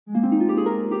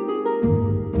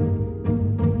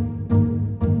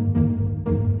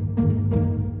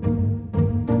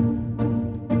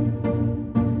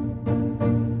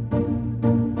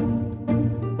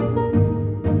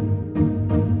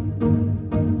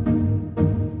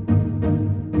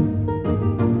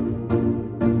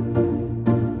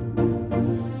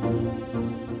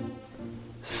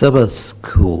Sabbath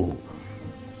School.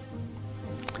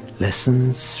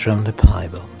 Lessons from the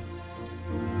Bible.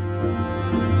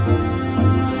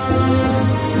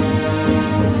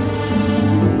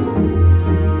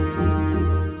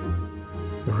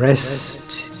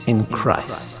 Rest in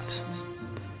Christ.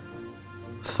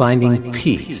 Finding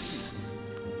peace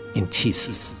in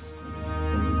Jesus.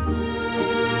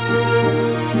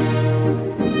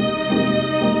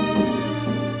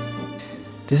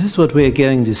 This is what we are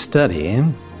going to study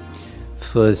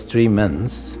for 3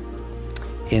 months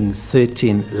in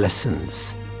 13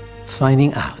 lessons,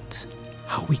 finding out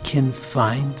how we can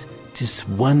find this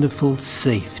wonderful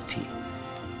safety,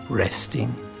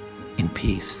 resting in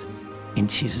peace in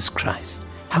Jesus Christ.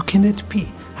 How can it be?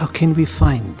 How can we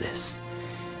find this?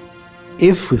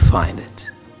 If we find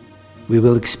it, we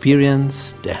will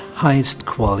experience the highest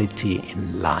quality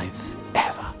in life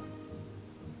ever.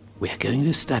 We are going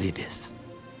to study this.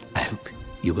 I hope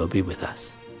you will be with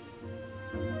us.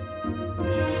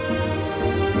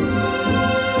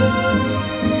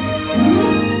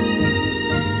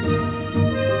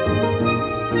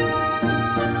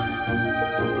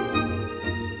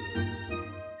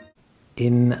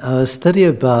 In our study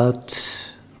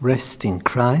about rest in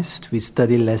Christ, we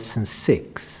study lesson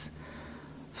 6,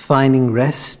 finding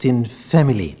rest in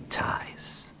family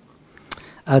ties.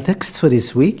 Our text for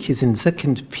this week is in 2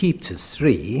 Peter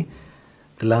 3,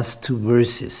 the last 2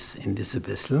 verses in this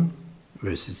epistle,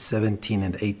 verses 17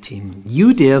 and 18.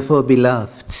 You therefore,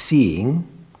 beloved, seeing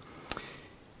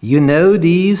you know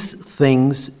these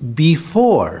things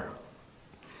before,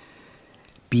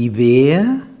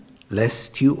 beware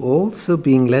lest you also,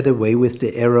 being led away with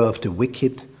the error of the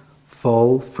wicked,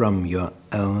 fall from your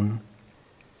own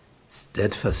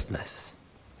steadfastness.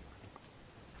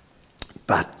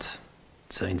 But,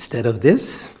 so instead of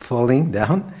this, falling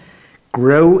down,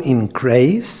 grow in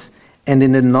grace and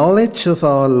in the knowledge of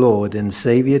our Lord and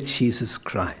Savior Jesus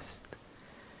Christ.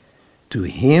 To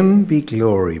him be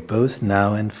glory both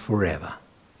now and forever.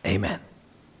 Amen.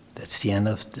 That's the end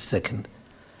of the 2nd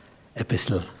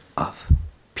epistle of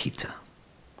Peter.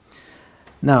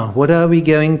 Now, what are we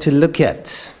going to look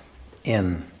at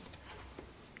in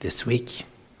this week?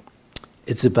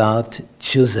 It's about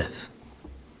Joseph,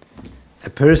 a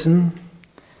person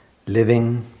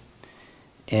living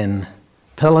in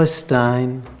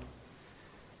Palestine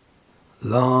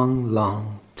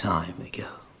long time ago.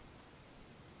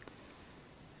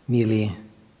 Nearly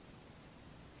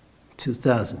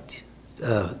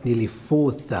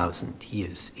 4,000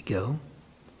 years ago.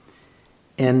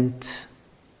 And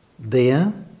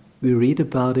there we read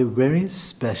about a very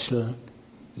special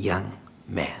young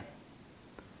man.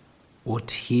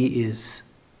 What he is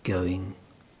going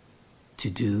to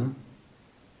do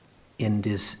in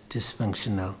this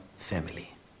dysfunctional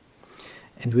family.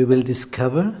 And we will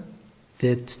discover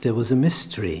that there was a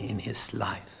mystery in his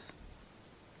life,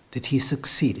 that he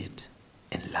succeeded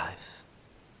in life.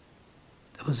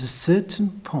 There was a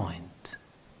certain point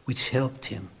which helped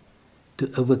him to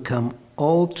overcome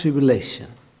all tribulation,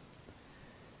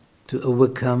 to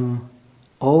overcome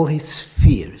all his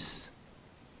fears.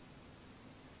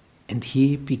 And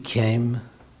he became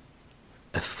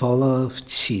a follower of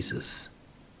Jesus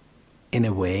in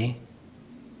a way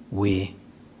we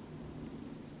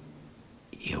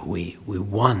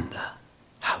wonder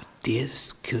how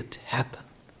this could happen.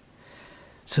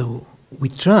 So we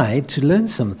tried to learn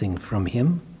something from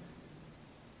him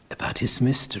about his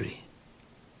mystery,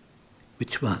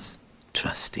 which was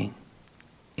trusting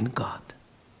in God.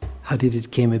 How did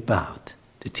it came about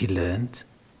that he learned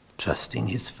trusting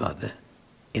his Father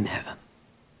in heaven?